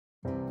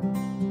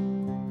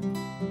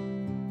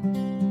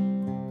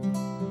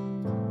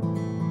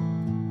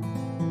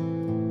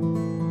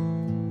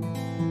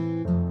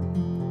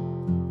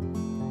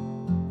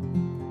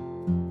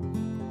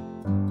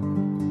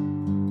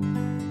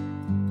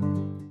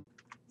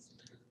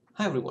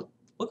Hi everyone,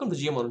 welcome to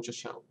GM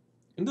channel.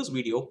 In this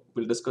video,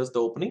 we'll discuss the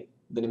opening,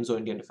 the Nimzo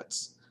Indian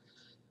Defense.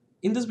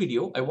 In this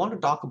video, I want to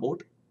talk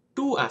about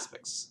two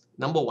aspects.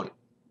 Number one,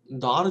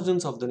 the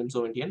origins of the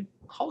Nimzo Indian,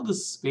 how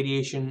this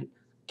variation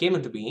came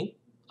into being,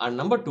 and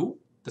number two,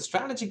 the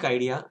strategic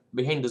idea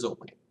behind this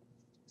opening.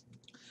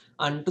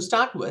 And to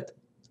start with,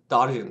 the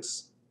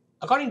origins.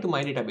 According to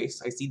my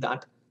database, I see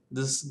that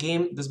this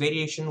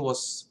variation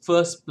was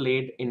first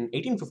played in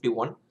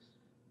 1851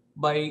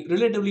 by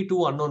relatively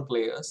two unknown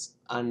players,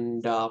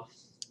 and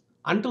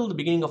until the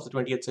beginning of the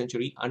 20th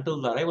century,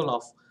 until the arrival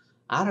of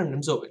Aaron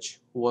Nimzowitsch,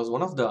 who was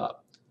one of the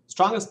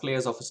strongest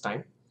players of his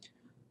time,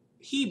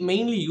 he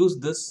mainly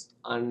used this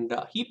and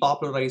he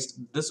popularized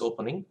this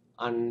opening,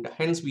 and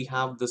hence we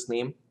have this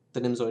name,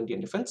 the Nimzo Indian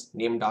Defense,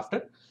 named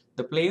after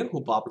the player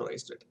who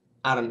popularized it,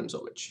 Aaron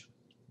Nimzowitsch.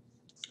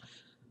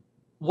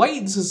 Why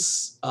this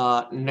is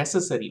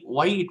necessary,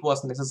 why it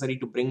was necessary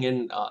to bring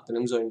in the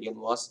Nimzo Indian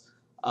was,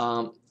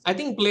 I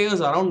think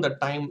players around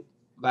that time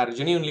were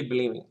genuinely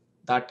believing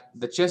that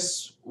the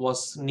chess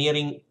was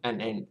nearing an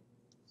end.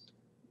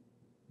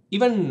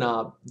 Even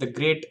the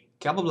great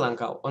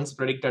Capablanca once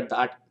predicted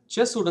that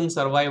chess wouldn't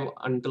survive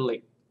until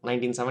like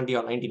 1970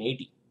 or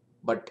 1980.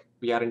 But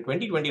we are in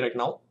 2020 right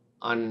now,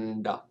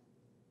 and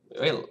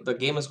well, the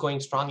game is going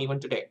strong even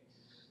today.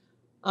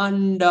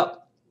 And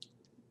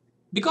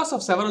because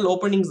of several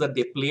openings that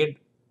they played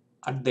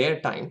at their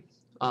time,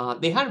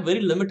 they had very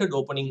limited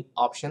opening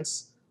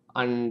options,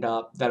 and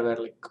there were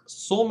like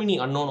so many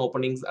unknown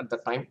openings at the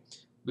time,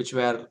 which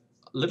were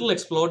little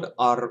explored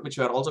or which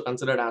were also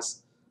considered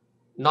as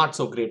not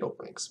so great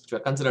openings, which were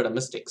considered as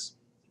mistakes.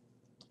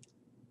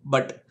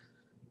 But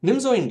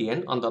Nimzo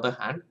Indian, on the other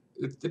hand,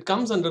 it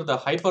comes under the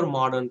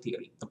hyper-modern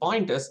theory. The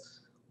point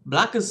is,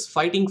 Black is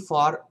fighting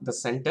for the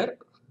center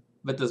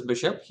with his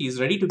bishop. He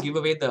is ready to give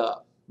away the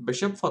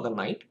bishop for the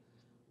knight,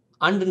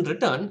 and in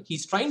return,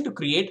 he's trying to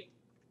create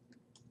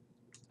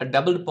a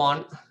doubled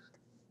pawn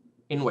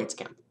in White's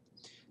camp,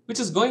 which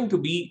is going to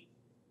be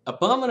a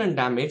permanent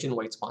damage in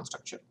White's pawn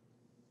structure.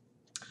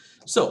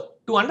 So,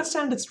 to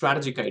understand its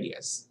strategic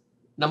ideas,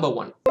 number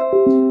one,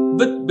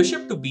 with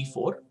bishop to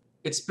b4,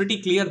 it's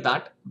pretty clear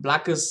that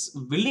Black is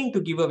willing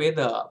to give away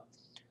the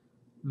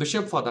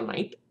bishop for the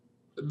knight,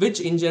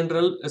 which in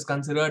general is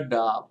considered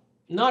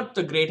not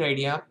a great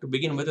idea to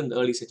begin with in the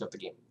early stage of the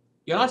game.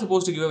 You're not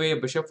supposed to give away a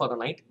bishop for the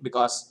knight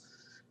because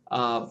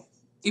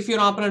if your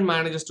opponent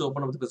manages to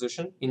open up the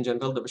position, in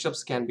general, the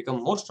bishops can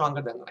become more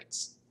stronger than the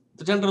knights.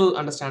 The general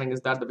understanding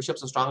is that the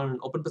bishops are stronger in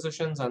open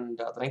positions and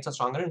the knights are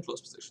stronger in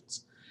closed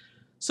positions.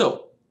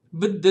 So,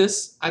 with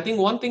this, I think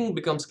one thing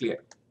becomes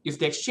clear. If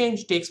the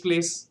exchange takes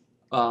place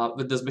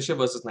with this bishop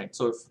versus knight,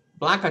 so if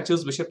Black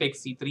achieves bishop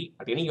takes c3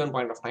 at any given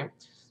point of time,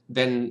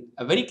 then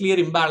a very clear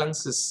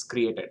imbalance is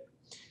created,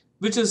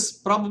 which is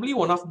probably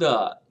one of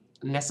the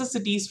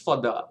necessities for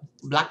the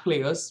Black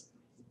players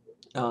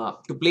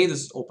to play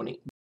this opening.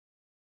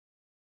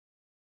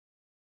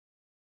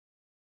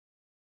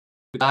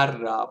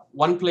 Where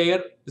one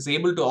player is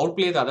able to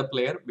outplay the other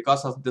player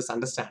because of this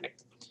understanding.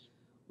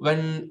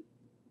 When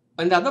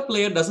the other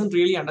player doesn't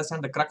really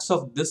understand the crux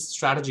of this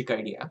strategic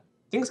idea,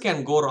 things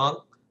can go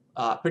wrong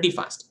pretty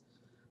fast.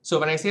 So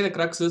when I say the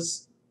crux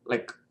is,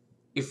 like,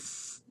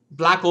 if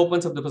Black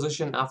opens up the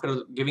position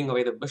after giving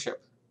away the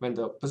bishop, when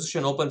the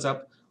position opens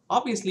up,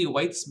 obviously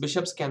White's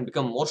bishops can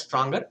become more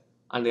stronger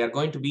and they are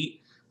going to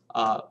be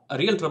a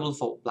real trouble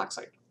for Black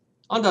side.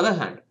 On the other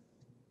hand,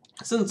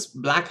 since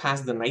Black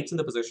has the knights in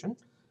the position,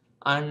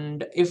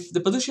 and if the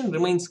position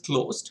remains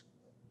closed,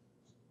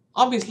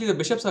 obviously the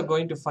bishops are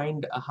going to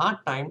find a hard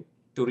time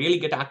to really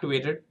get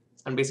activated,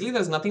 and basically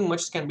there's nothing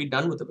much can be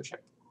done with the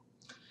bishop.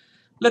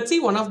 Let's see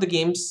one of the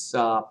games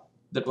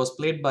that was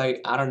played by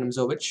Aaron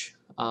Nimzowitsch,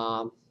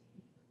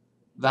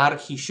 where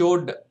he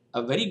showed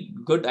a very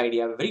good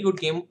idea, a very good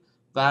game,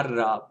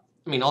 where,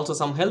 also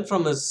some help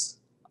from his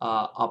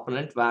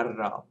opponent,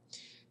 where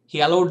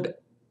he allowed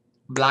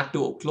Black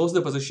to close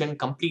the position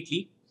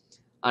completely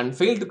and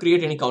failed to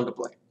create any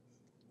counterplay.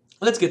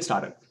 Let's get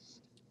started.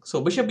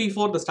 So bishop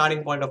b4, the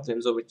starting point of the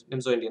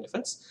Nimzo Indian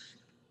Defense.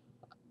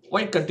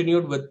 White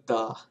continued with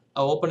an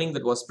opening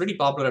that was pretty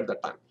popular at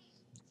that time.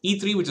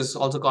 e3, which is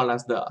also called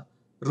as the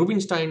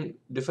Rubinstein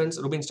Defense,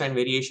 Rubinstein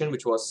variation,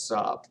 which was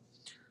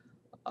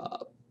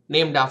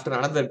named after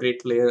another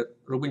great player,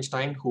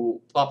 Rubinstein, who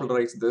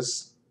popularized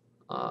this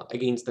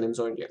against the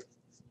Nimzo Indian.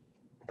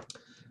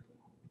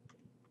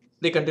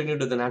 They continued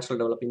with the natural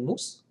developing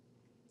moves.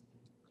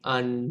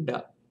 And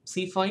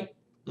c5,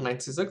 knight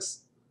c6,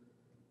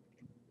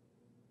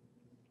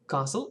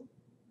 castle.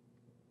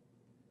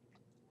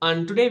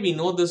 And today we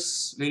know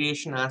this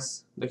variation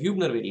as the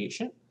Hubner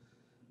variation,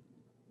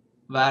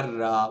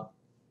 where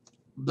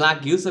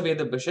Black gives away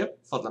the bishop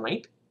for the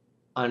knight.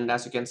 And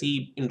as you can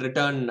see, in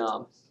return,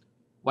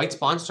 White's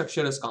pawn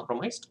structure is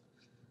compromised.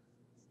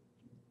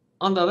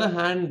 On the other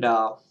hand,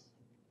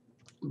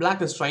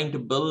 Black is trying to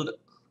build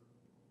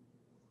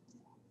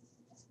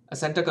a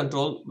center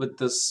control with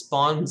the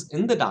pawns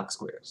in the dark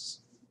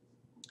squares.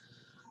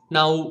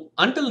 Now,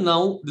 until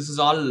now, this is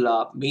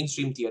all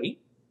mainstream theory.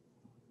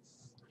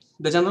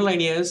 The general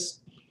idea is,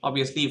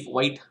 obviously, if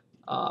white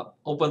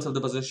opens up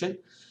the position,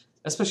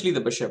 especially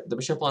the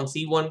bishop on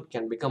c1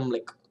 can become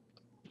like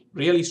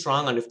really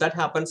strong, and if that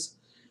happens,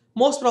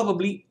 most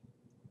probably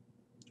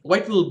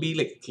white will be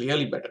like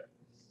clearly better.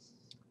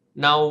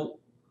 Now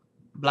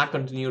black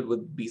continued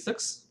with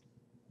b6,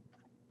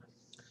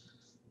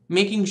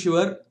 making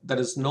sure there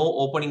is no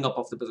opening up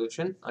of the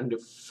position, and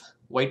if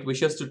white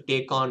wishes to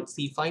take on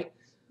c5,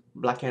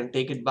 black can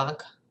take it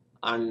back,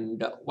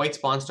 and white's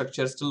pawn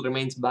structure still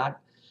remains bad,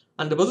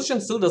 and the position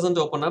still doesn't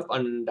open up,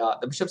 and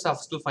the bishops are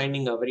still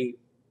finding a very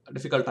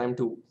difficult time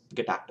to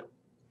get active.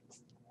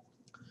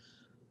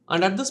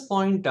 And at this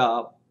point,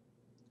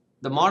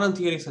 the modern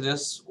theory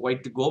suggests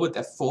white to go with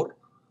f4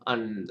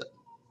 and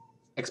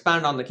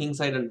expand on the king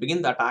side and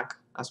begin the attack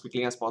as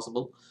quickly as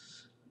possible.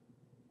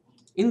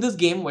 In this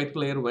game, white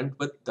player went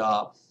with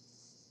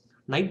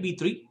knight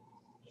b3.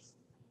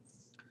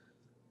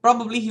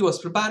 Probably he was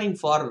preparing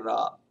for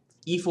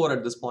e4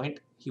 at this point.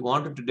 He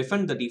wanted to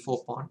defend the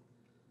d4 pawn.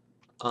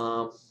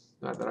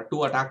 There are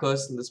two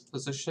attackers in this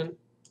position,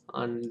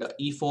 and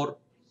e4,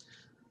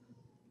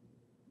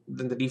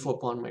 then the d4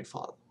 pawn might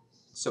fall.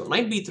 So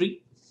knight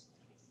b3,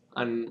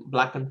 and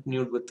black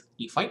continued with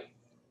e5.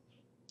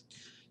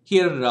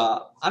 Here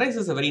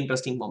arises a very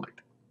interesting moment.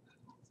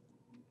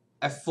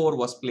 f4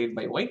 was played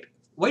by white.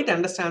 White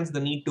understands the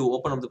need to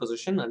open up the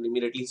position and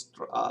immediately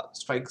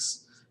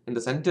strikes in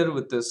the center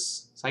with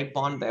this side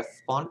pawn, the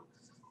f pawn,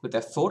 with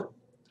f4.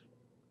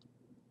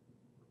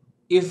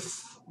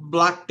 If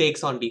black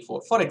takes on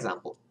d4, for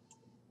example,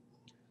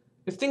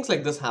 if things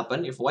like this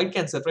happen, if white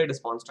can separate his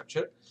pawn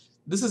structure,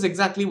 this is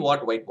exactly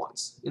what white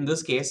wants. In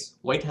this case,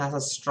 white has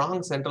a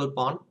strong central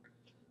pawn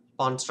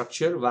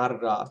structure where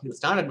he'll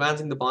start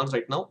advancing the pawns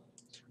right now.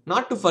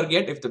 Not to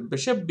forget, if the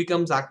bishop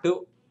becomes active,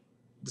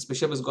 this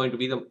bishop is going to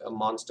be a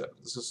monster.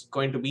 This is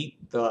going to be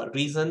the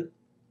reason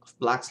of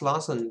black's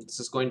loss, and this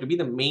is going to be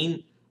the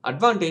main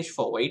advantage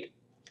for white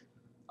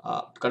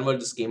to convert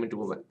this game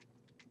into a win.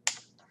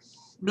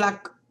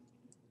 Black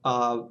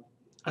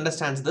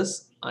understands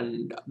this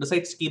and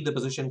decides to keep the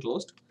position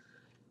closed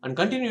and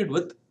continued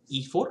with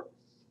e4,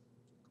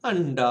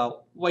 and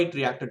white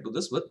reacted to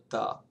this with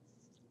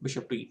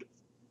bishop to e2.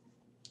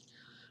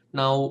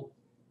 Now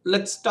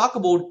let's talk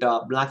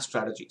about black's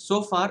strategy.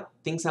 So far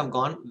things have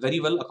gone very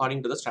well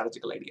according to the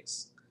strategical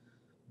ideas.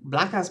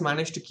 Black has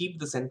managed to keep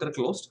the center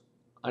closed,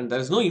 and there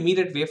is no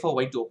immediate way for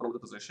white to open up the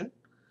position,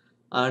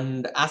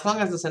 and as long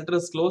as the center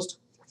is closed,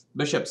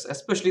 bishops,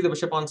 especially the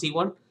bishop on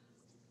c1,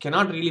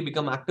 cannot really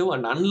become active,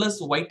 and unless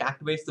white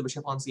activates the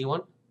bishop on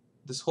c1,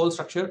 this whole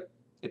structure,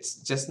 it's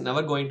just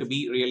never going to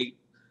be really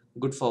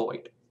good for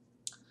white.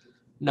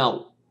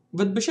 Now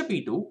with bishop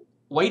e2,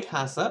 white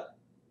has a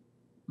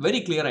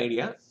very clear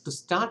idea to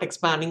start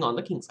expanding on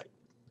the king side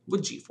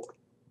with g4,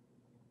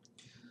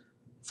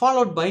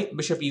 followed by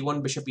bishop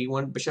e1, bishop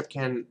e1. Bishop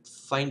can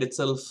find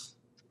itself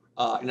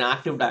in an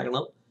active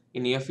diagonal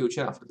in near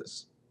future after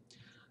this,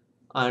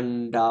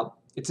 and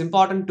it's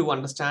important to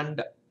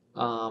understand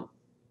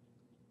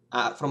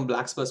from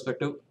black's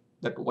perspective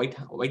that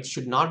white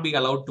should not be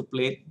allowed to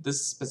play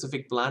this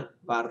specific plan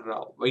where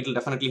white will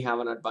definitely have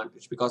an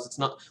advantage, because it's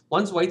not,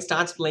 once white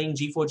starts playing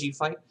g4,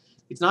 g5,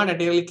 it's not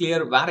entirely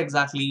clear where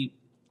exactly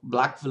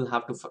black will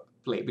have to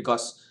play,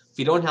 because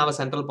we don't have a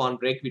central pawn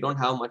break, we don't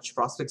have much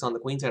prospects on the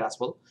queen side as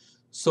well.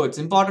 So it's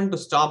important to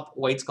stop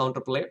white's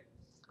counterplay,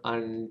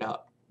 and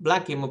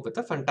black came up with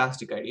a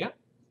fantastic idea,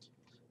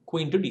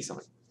 queen to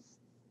d7.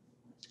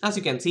 As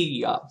you can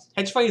see,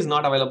 h5 is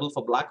not available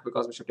for black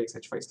because bishop takes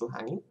h5 is still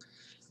hanging,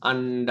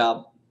 and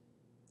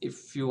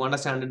if you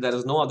understand it, there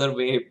is no other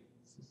way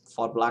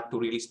for black to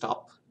really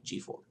stop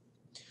g4.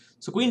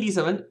 So queen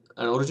d7,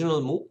 an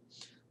original move,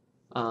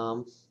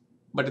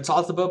 but it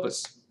solves the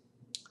purpose.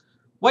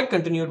 White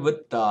continued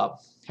with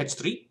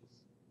h3,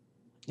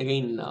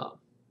 again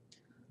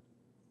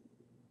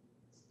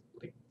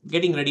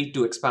getting ready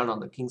to expand on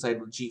the king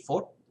side with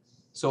g4.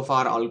 So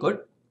far all good.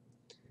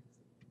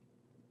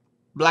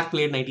 Black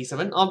played knight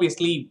e7.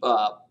 Obviously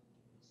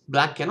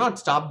black cannot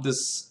stop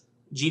this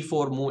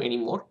g4 move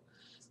anymore,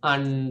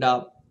 and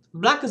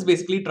black is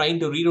basically trying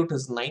to reroute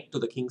his knight to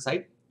the king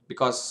side,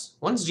 because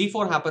once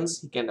g4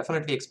 happens, he can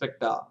definitely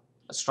expect a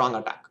strong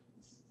attack.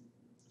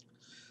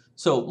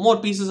 So more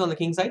pieces on the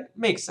king side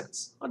makes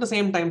sense. At the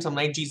same time, some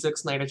knight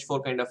g6, knight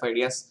h4 kind of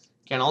ideas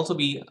can also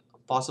be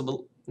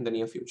possible in the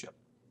near future.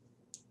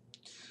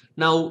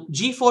 Now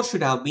g4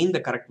 should have been the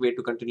correct way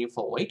to continue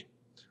for white,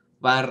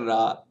 where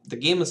the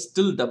game is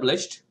still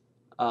double-edged.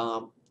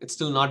 It's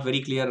still not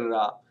very clear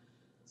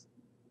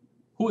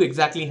who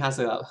exactly has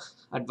an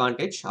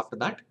advantage after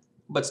that,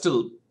 but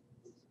still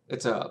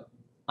it's a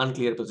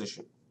unclear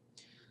position.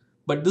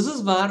 But this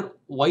is where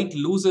white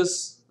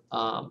loses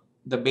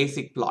the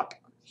basic plot.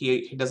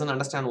 He doesn't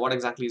understand what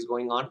exactly is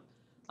going on,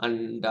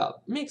 and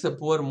makes a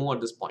poor move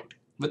at this point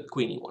with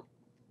queen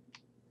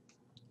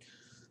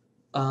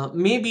e1.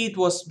 Maybe it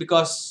was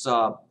because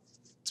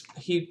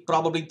he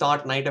probably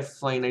thought knight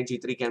f5, knight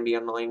g3 can be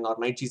annoying, or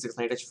knight g6,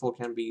 knight h4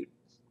 can be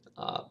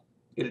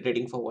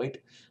irritating for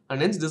white,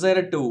 and hence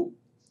decided to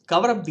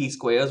cover up these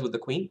squares with the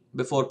queen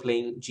before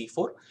playing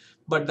g4.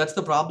 But that's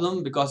the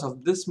problem. Because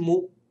of this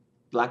move,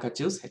 black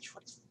achieves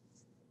h5.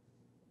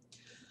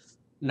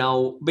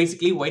 Now,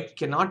 basically, white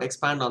cannot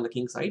expand on the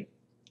king side.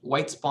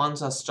 White's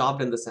pawns are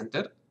stopped in the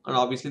center, and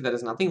obviously there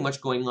is nothing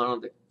much going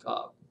on the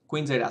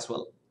queen side as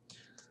well.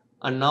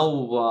 And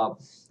now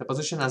the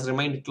position has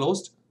remained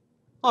closed.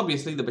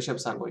 Obviously, the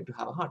bishops are going to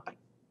have a hard time.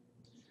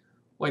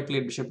 White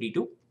played bishop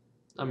d2.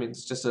 I mean,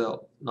 it's just a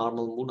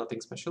normal move,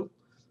 nothing special.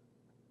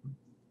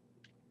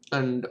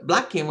 And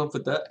black came up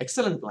with an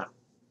excellent plan.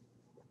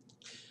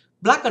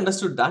 Black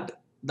understood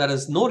that there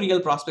is no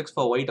real prospects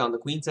for white on the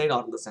queen side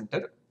or in the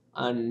center,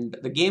 and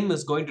the game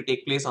is going to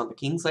take place on the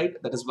king side.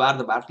 That is where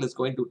the battle is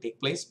going to take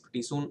place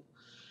pretty soon.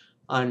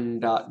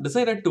 And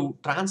decided to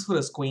transfer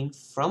his queen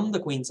from the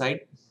queen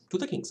side to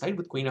the king side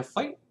with queen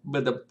f5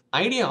 with the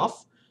idea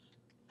of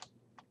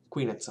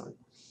queen h7.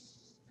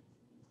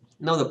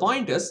 Now the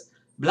point is,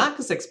 black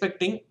is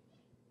expecting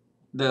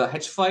the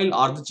h file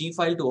or the g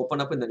file to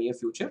open up in the near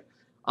future,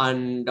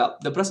 and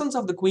the presence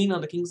of the queen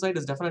on the king side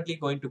is definitely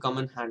going to come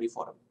in handy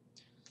for him.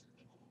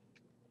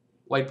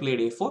 White played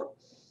a4.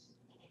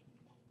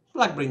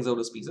 Black brings out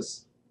his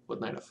pieces with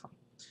knight f5.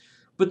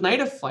 With knight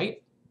f5,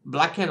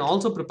 black can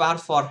also prepare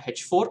for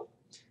h4.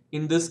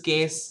 In this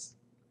case,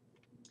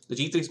 the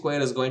g3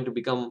 square is going to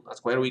become a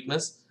square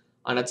weakness,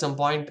 and at some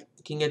point,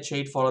 king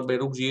h8 followed by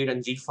rook g8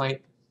 and g5,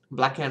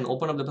 black can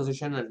open up the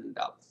position, and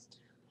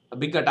a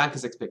big attack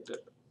is expected.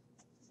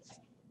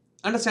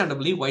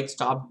 Understandably, white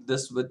stopped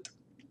this with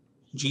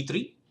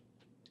g3,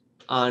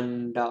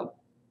 and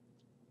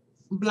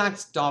black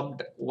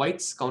stopped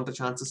white's counter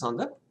chances on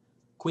the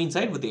queen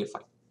side with a5.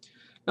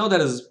 Now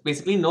there is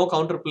basically no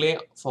counterplay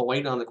for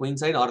white on the queen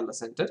side or in the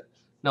center.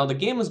 Now the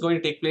game is going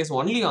to take place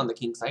only on the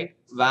king side,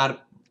 where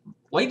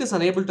white is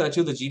unable to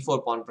achieve the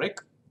g4 pawn break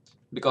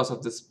because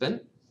of this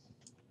spin.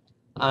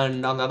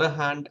 And on the other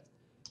hand,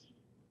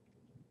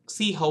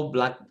 see how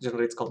black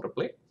generates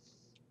counterplay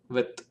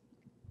with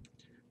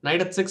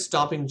knight h6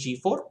 stopping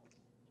g4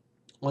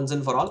 once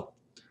and for all,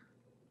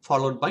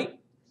 followed by,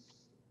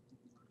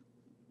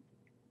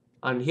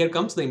 and here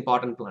comes the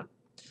important plan.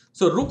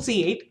 So rook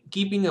c8,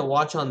 keeping a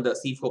watch on the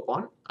c4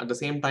 pawn. At the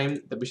same time,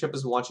 the bishop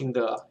is watching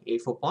the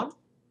a4 pawn.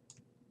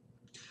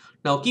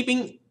 Now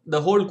keeping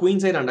the whole queen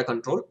side under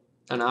control,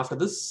 and after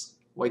this,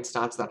 white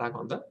starts the attack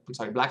on the,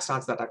 black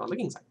starts the attack on the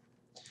king side.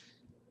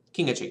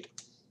 King h8.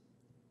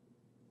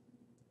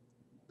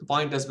 The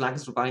point is, black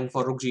is preparing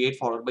for rook g8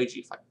 followed by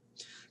g5.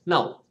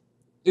 Now,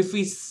 if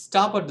we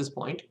stop at this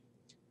point,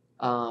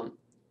 we'll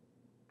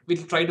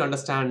try to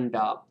understand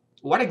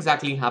what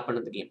exactly happened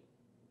in the game.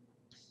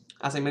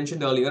 As I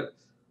mentioned earlier,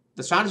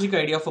 the strategic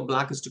idea for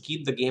black is to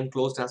keep the game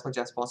closed as much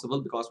as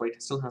possible because white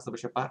still has the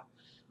bishop pair.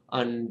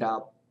 And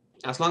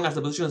as long as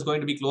the position is going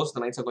to be closed, the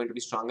knights are going to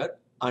be stronger.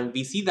 And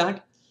we see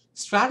that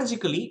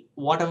strategically,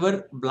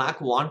 whatever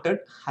black wanted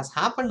has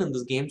happened in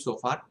this game so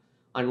far.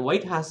 And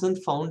white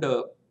hasn't found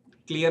a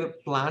clear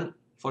plan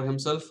for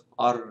himself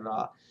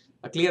or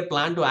a clear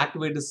plan to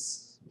activate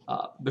his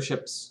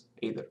bishops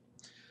either.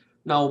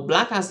 Now,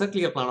 black has a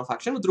clear plan of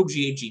action with rook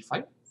g8,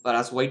 g5,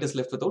 whereas white is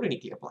left without any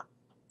clear plan.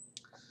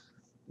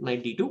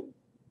 Knight d2,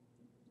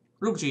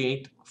 rook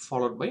g8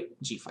 followed by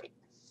g5.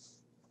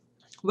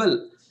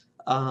 Well,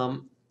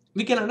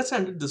 we can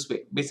understand it this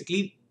way.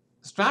 Basically,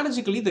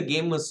 strategically, the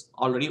game was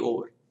already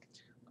over.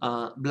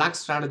 Black's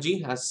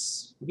strategy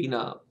has been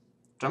a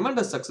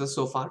tremendous success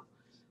so far,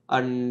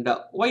 and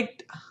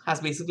white has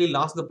basically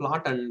lost the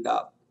plot and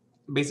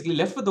basically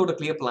left without a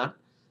clear plan.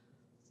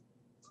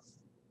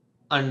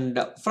 And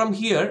from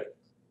here,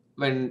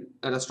 when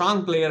a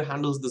strong player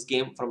handles this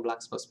game from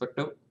black's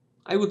perspective,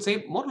 I would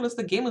say more or less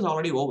the game is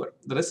already over.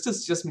 The rest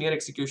is just mere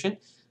execution.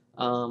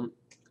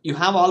 You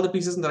have all the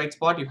pieces in the right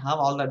spot. You have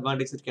all the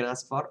advantage that you can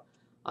ask for.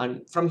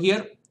 And from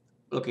here,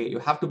 okay, you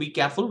have to be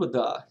careful with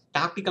the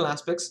tactical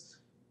aspects.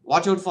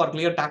 Watch out for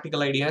clear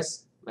tactical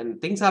ideas. When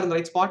things are in the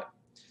right spot,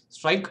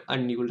 strike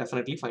and you will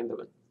definitely find the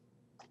win.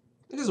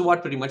 This is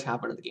what pretty much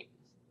happened in the game.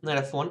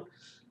 Knight f1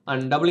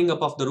 and doubling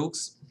up of the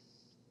rooks.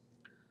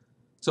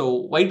 So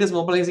white is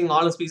mobilizing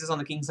all his pieces on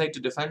the king side to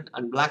defend,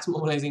 and black's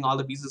mobilizing all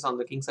the pieces on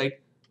the king side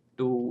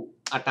to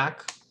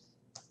attack.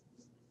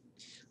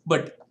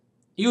 But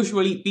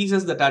usually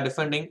pieces that are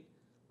defending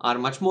are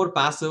much more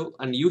passive,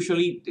 and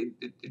usually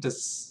it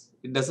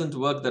doesn't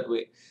work that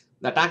way.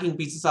 The attacking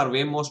pieces are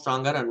way more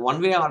stronger, and one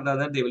way or the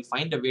other they will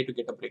find a way to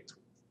get a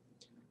breakthrough.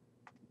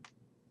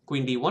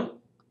 Queen d1,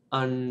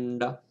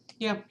 and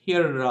yeah,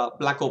 here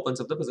black opens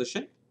up the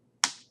position.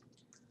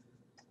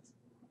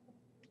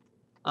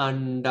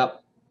 And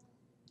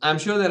I'm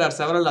sure there are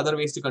several other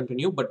ways to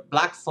continue, but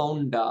black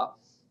found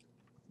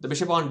the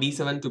bishop on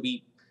d7 to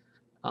be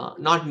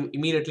not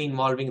immediately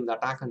involving in the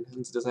attack, and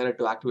hence decided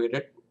to activate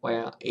it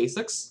via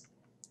a6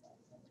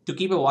 to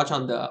keep a watch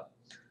on the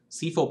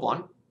c4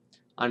 pawn.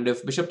 And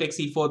if bishop takes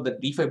c4, the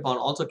d5 pawn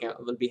also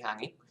will be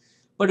hanging.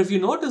 But if you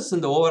notice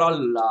in the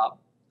overall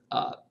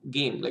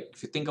game, like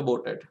if you think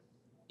about it,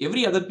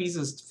 every other piece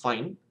is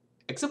fine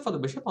except for the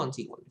bishop on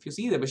c1. If you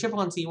see, the bishop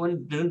on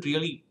c1 didn't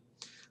really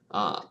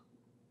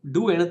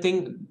do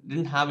anything,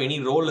 didn't have any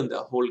role in the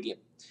whole game.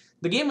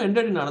 The game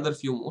ended in another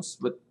few moves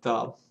with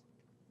rook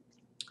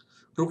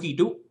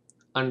e2,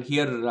 and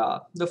here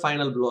the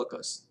final blow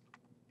occurs,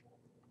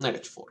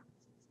 knight h4.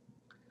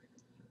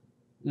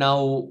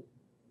 Now,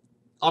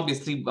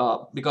 obviously,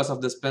 because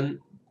of this pin,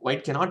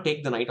 white cannot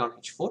take the knight on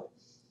h4,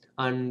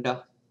 and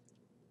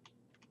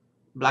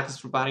black is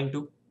preparing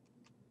to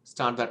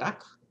start the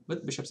attack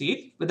with bishop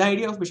c8 with the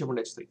idea of bishop on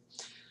h3.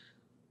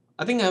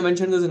 I think I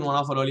mentioned this in one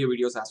of our earlier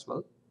videos as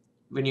well.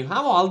 When you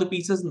have all the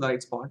pieces in the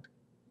right spot,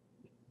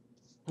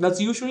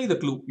 that's usually the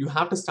clue. You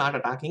have to start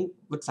attacking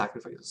with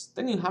sacrifices.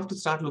 Then you have to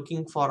start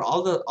looking for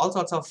all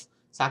sorts of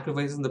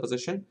sacrifices in the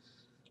position,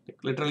 like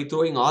literally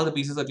throwing all the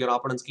pieces at your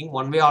opponent's king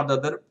one way or the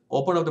other,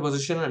 open up the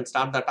position and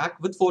start the attack.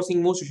 With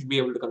forcing moves, you should be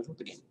able to control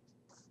the game.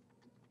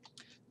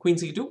 Queen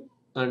c2,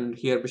 and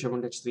here bishop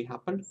on h3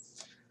 happened.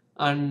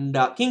 And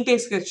king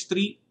takes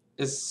h3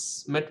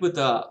 is met with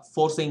a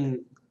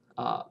forcing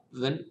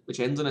win, which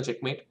ends in a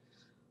checkmate.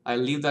 I'll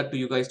leave that to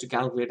you guys to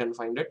calculate and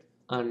find it.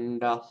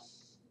 And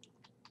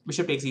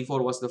bishop takes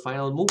e4 was the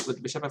final move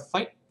with bishop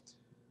f5.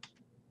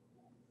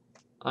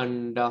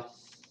 And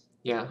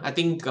yeah, I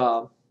think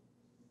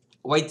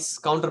white's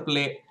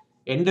counterplay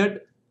ended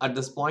at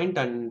this point,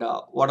 and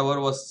whatever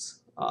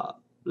was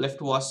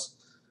left was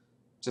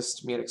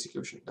just mere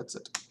execution. That's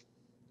it.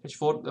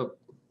 h4,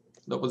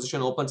 the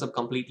position opens up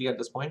completely at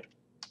this point,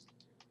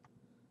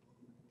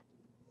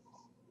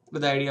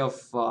 with the idea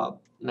of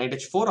knight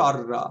h4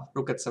 or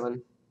rook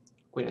h7,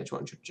 queen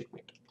h1 should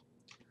checkmate.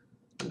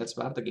 And that's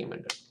where the game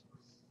ended.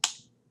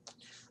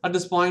 At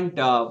this point,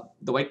 the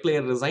white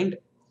player resigned.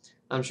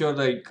 I'm sure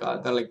there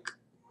are like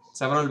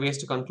several ways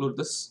to conclude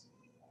this.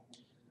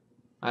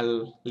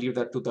 I'll leave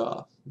that to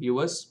the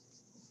viewers.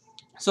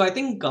 So I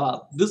think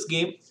this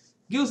game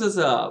gives us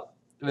a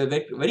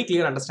very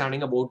clear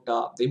understanding about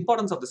the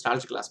importance of the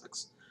strategical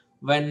aspects.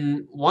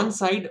 When one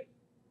side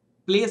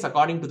plays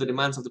according to the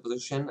demands of the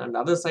position and the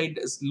other side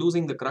is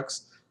losing the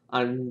crux,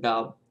 and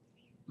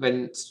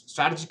when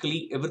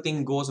strategically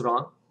everything goes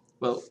wrong,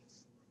 well,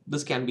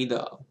 this can be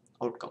the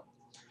outcome.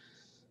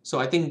 So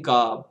I think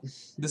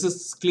this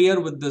is clear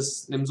with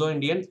this Nimzo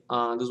Indian.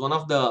 This is one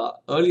of the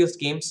earliest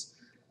games.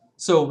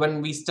 So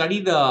when we study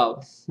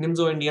the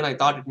Nimzo Indian, I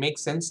thought it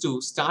makes sense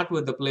to start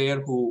with the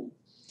player who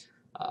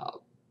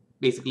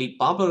basically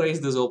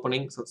popularized this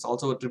opening. So it's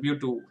also a tribute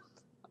to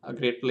a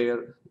great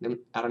player, Aaron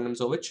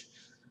Nimzowitsch,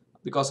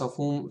 because of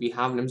whom we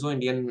have Nimzo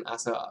Indian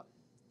as a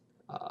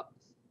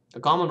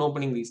common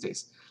opening these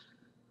days.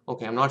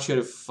 Okay, I'm not sure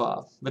if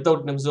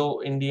without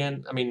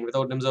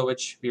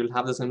Nimzowitsch, we will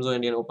have this Nimzo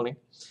Indian opening.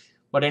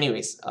 But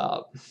anyways,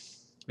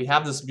 we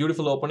have this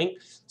beautiful opening.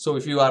 So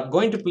if you are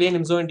going to play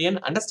Nimzo Indian,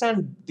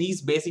 understand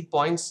these basic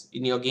points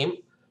in your game,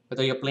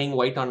 whether you're playing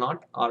white or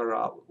not,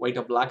 or white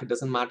or black, it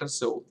doesn't matter.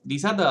 So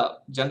these are the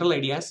general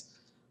ideas.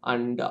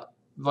 And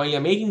while you're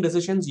making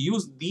decisions,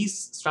 use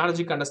these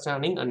strategic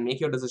understanding and make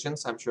your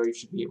decisions. I'm sure you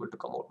should be able to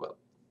come out well.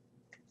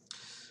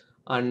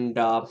 And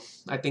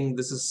I think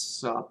this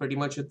is pretty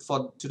much it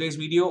for today's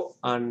video.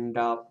 And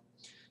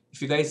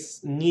if you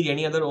guys need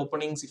any other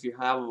openings, if you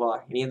have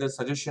any other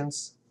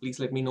suggestions, please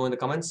let me know in the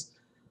comments.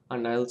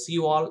 And I'll see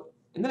you all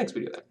in the next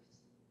video then.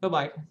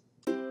 Bye-bye.